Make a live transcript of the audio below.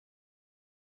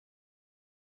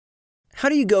How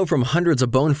do you go from hundreds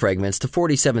of bone fragments to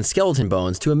 47 skeleton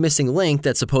bones to a missing link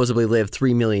that supposedly lived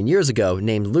 3 million years ago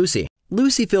named Lucy?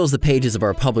 Lucy fills the pages of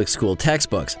our public school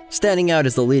textbooks, standing out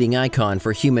as the leading icon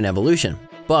for human evolution.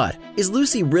 But is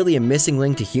Lucy really a missing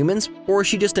link to humans, or is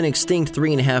she just an extinct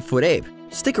 3.5-foot ape?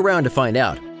 Stick around to find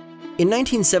out. In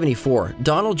 1974,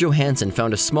 Donald Johanson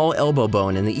found a small elbow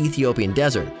bone in the Ethiopian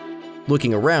desert.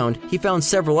 Looking around, he found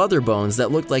several other bones that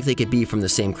looked like they could be from the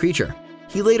same creature.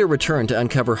 He later returned to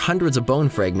uncover hundreds of bone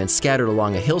fragments scattered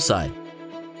along a hillside.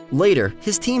 Later,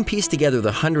 his team pieced together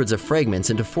the hundreds of fragments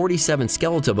into 47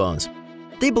 skeletal bones.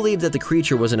 They believed that the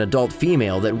creature was an adult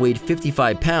female that weighed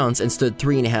 55 pounds and stood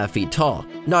 3.5 feet tall,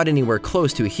 not anywhere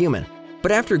close to a human.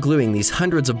 But after gluing these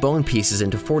hundreds of bone pieces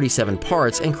into 47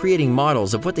 parts and creating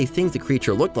models of what they think the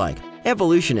creature looked like,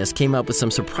 evolutionists came up with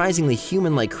some surprisingly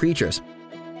human-like creatures.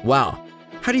 Wow,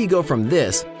 how do you go from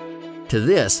this to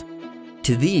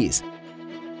these?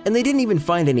 And they didn't even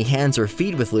find any hands or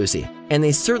feet with Lucy, and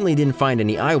they certainly didn't find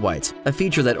any eye whites, a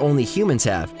feature that only humans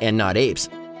have and not apes.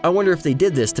 I wonder if they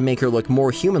did this to make her look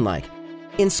more human-like.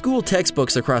 In school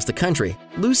textbooks across the country,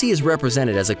 Lucy is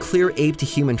represented as a clear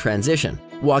ape-to-human transition,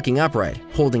 walking upright,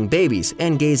 holding babies,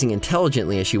 and gazing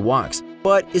intelligently as she walks.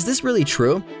 But is this really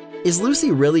true? Is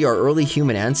Lucy really our early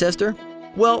human ancestor?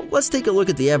 Well, let's take a look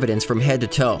at the evidence from head to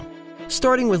toe.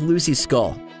 Starting with Lucy's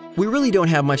skull, we really don't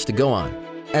have much to go on.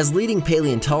 As leading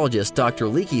paleontologist Dr.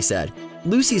 Leakey said,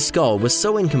 Lucy's skull was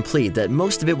so incomplete that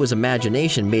most of it was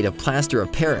imagination made of plaster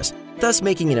of Paris, thus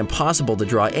making it impossible to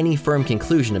draw any firm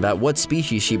conclusion about what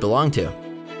species she belonged to.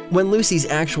 When Lucy's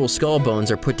actual skull bones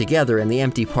are put together and the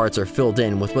empty parts are filled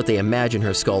in with what they imagine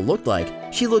her skull looked like,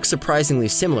 she looks surprisingly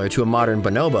similar to a modern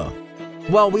bonobo.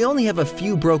 While we only have a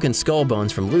few broken skull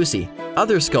bones from Lucy,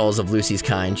 other skulls of Lucy's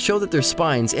kind show that their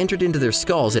spines entered into their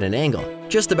skulls at an angle,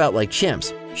 just about like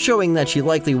chimps, showing that she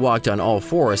likely walked on all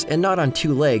fours and not on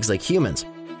two legs like humans.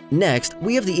 Next,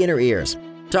 we have the inner ears.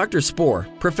 Dr. Spoor,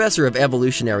 professor of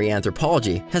evolutionary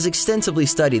anthropology, has extensively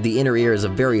studied the inner ears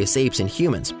of various apes and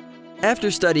humans.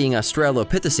 After studying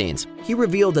Australopithecines, he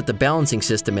revealed that the balancing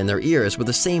system in their ears were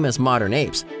the same as modern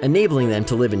apes, enabling them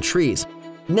to live in trees.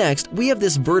 Next, we have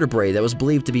this vertebrae that was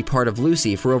believed to be part of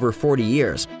Lucy for over 40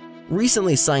 years.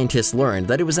 Recently, scientists learned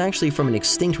that it was actually from an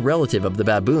extinct relative of the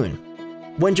baboon.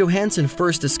 When Johanson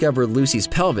first discovered Lucy's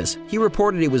pelvis, he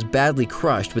reported it was badly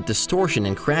crushed with distortion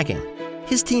and cracking.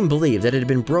 His team believed that it had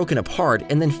been broken apart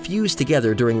and then fused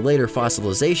together during later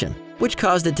fossilization, which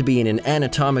caused it to be in an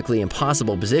anatomically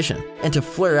impossible position and to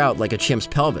flare out like a chimp's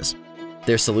pelvis.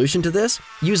 Their solution to this?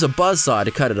 Use a buzzsaw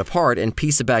to cut it apart and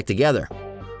piece it back together.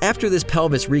 After this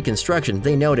pelvis reconstruction,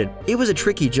 they noted it was a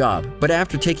tricky job, but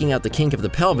after taking out the kink of the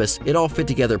pelvis, it all fit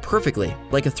together perfectly,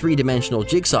 like a three-dimensional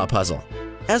jigsaw puzzle.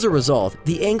 As a result,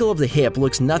 the angle of the hip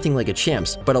looks nothing like a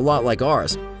chimp's, but a lot like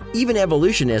ours. Even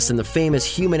evolutionists in the famous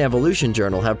Human Evolution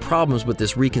Journal have problems with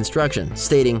this reconstruction,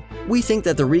 stating, "We think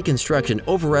that the reconstruction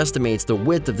overestimates the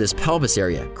width of this pelvis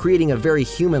area, creating a very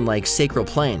human-like sacral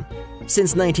plane."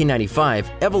 Since 1995,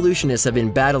 evolutionists have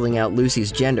been battling out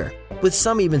Lucy's gender, with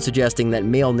some even suggesting that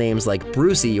male names like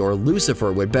Brucey or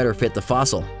Lucifer would better fit the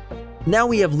fossil. Now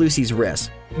we have Lucy's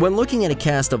wrist. When looking at a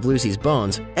cast of Lucy's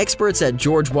bones, experts at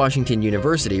George Washington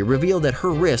University revealed that her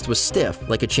wrist was stiff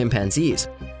like a chimpanzee's.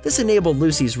 This enabled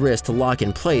Lucy's wrist to lock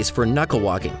in place for knuckle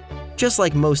walking, just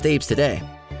like most apes today.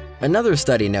 Another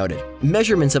study noted,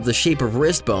 measurements of the shape of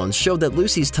wrist bones showed that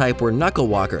Lucy's type were knuckle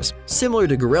walkers, similar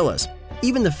to gorillas.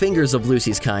 Even the fingers of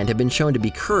Lucy's kind have been shown to be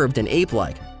curved and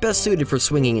ape-like, best suited for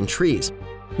swinging in trees.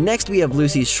 Next, we have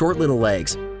Lucy's short little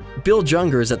legs. Bill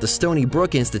Jungers at the Stony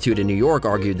Brook Institute in New York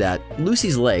argued that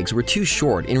Lucy's legs were too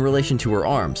short in relation to her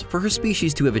arms for her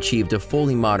species to have achieved a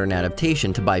fully modern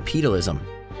adaptation to bipedalism.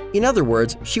 In other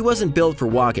words, she wasn't built for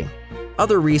walking.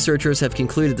 Other researchers have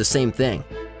concluded the same thing.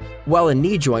 While a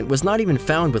knee joint was not even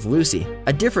found with Lucy,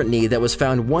 a different knee that was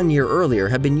found 1 year earlier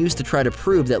had been used to try to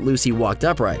prove that Lucy walked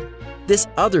upright. This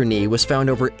other knee was found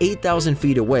over 8,000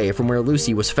 feet away from where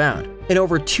Lucy was found, and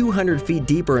over 200 feet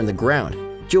deeper in the ground.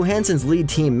 Johanson's lead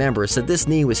team member said this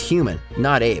knee was human,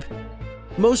 not ape.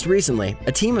 Most recently,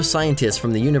 a team of scientists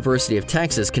from the University of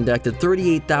Texas conducted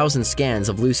 38,000 scans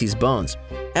of Lucy's bones.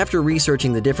 After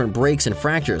researching the different breaks and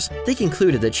fractures, they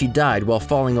concluded that she died while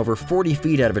falling over 40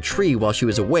 feet out of a tree while she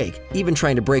was awake, even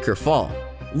trying to break her fall.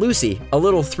 Lucy, a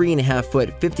little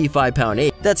 3.5-foot, 55-pound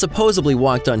ape that supposedly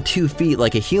walked on 2 feet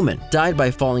like a human, died by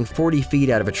falling 40 feet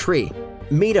out of a tree.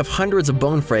 Made of hundreds of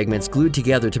bone fragments glued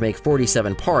together to make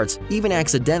 47 parts, even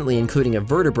accidentally including a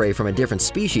vertebrae from a different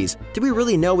species, do we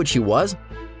really know what she was?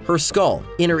 Her skull,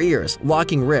 inner ears,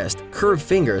 locking wrist, curved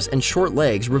fingers, and short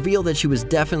legs reveal that she was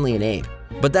definitely an ape.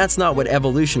 But that's not what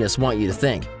evolutionists want you to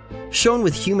think. Shown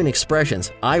with human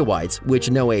expressions, eye whites,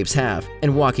 which no apes have,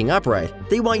 and walking upright,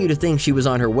 they want you to think she was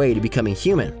on her way to becoming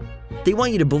human. They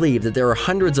want you to believe that there are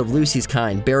hundreds of Lucy's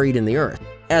kind buried in the earth,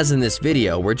 as in this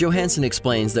video where Johansson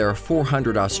explains there are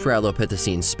 400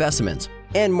 Australopithecine specimens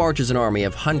and marches an army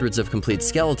of hundreds of complete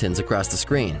skeletons across the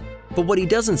screen. But what he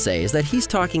doesn't say is that he's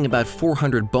talking about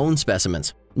 400 bone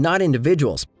specimens, not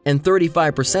individuals, and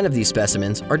 35% of these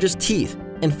specimens are just teeth,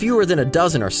 and fewer than a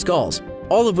dozen are skulls,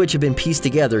 all of which have been pieced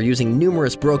together using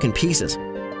numerous broken pieces.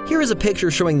 Here is a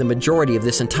picture showing the majority of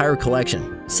this entire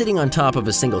collection, sitting on top of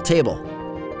a single table.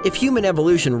 If human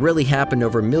evolution really happened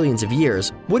over millions of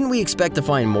years, wouldn't we expect to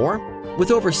find more?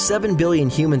 With over 7 billion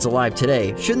humans alive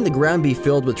today, shouldn't the ground be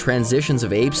filled with transitions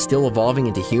of apes still evolving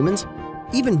into humans?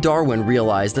 Even Darwin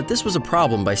realized that this was a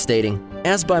problem by stating,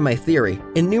 "As by my theory,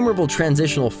 innumerable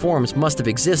transitional forms must have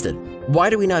existed. Why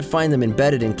do we not find them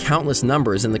embedded in countless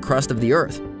numbers in the crust of the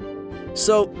earth?"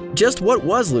 So, just what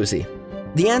was Lucy?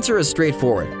 The answer is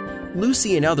straightforward.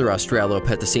 Lucy and other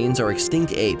Australopithecines are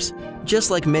extinct apes,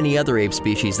 just like many other ape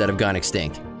species that have gone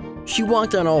extinct. She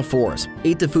walked on all fours,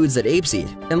 ate the foods that apes eat,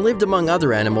 and lived among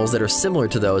other animals that are similar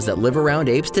to those that live around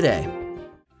apes today.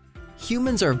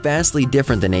 Humans are vastly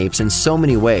different than apes in so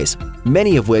many ways,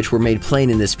 many of which were made plain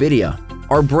in this video.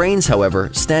 Our brains, however,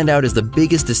 stand out as the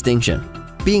biggest distinction,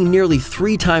 being nearly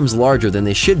 3 times larger than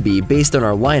they should be based on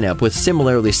our lineup with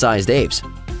similarly sized apes.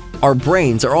 Our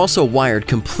brains are also wired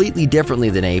completely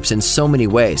differently than apes in so many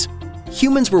ways.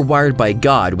 Humans were wired by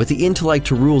God with the intellect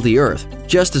to rule the earth,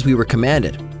 just as we were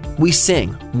commanded. We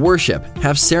sing, worship,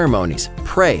 have ceremonies,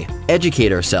 pray,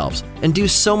 educate ourselves, and do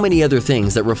so many other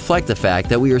things that reflect the fact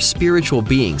that we are spiritual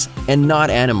beings and not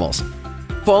animals.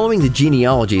 Following the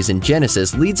genealogies in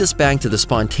Genesis leads us back to the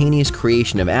spontaneous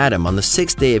creation of Adam on the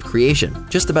 6th day of creation,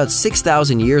 just about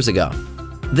 6,000 years ago.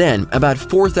 Then, about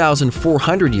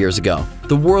 4,400 years ago,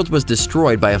 the world was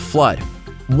destroyed by a flood.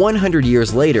 100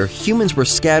 years later, humans were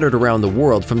scattered around the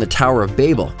world from the Tower of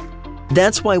Babel.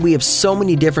 That's why we have so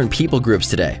many different people groups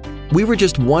today. We were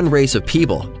just one race of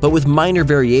people, but with minor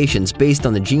variations based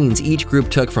on the genes each group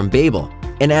took from Babel,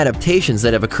 and adaptations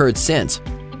that have occurred since.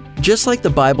 Just like the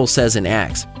Bible says in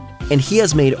Acts, "And he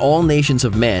has made all nations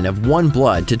of men of one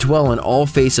blood to dwell on all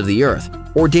face of the earth,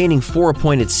 ordaining 4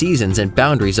 appointed seasons and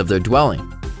boundaries of their dwelling."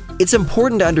 It's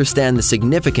important to understand the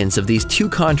significance of these two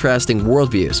contrasting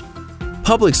worldviews.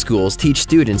 Public schools teach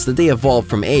students that they evolved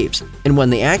from apes, and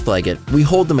when they act like it, we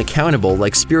hold them accountable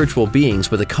like spiritual beings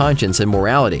with a conscience and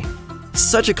morality.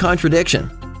 Such a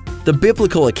contradiction. The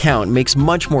biblical account makes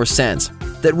much more sense,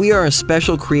 that we are a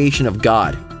special creation of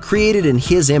God, created in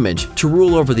His image to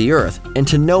rule over the earth and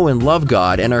to know and love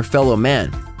God and our fellow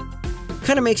man.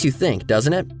 Kinda makes you think,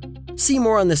 doesn't it? See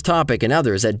more on this topic and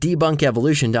others at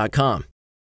debunkevolution.com.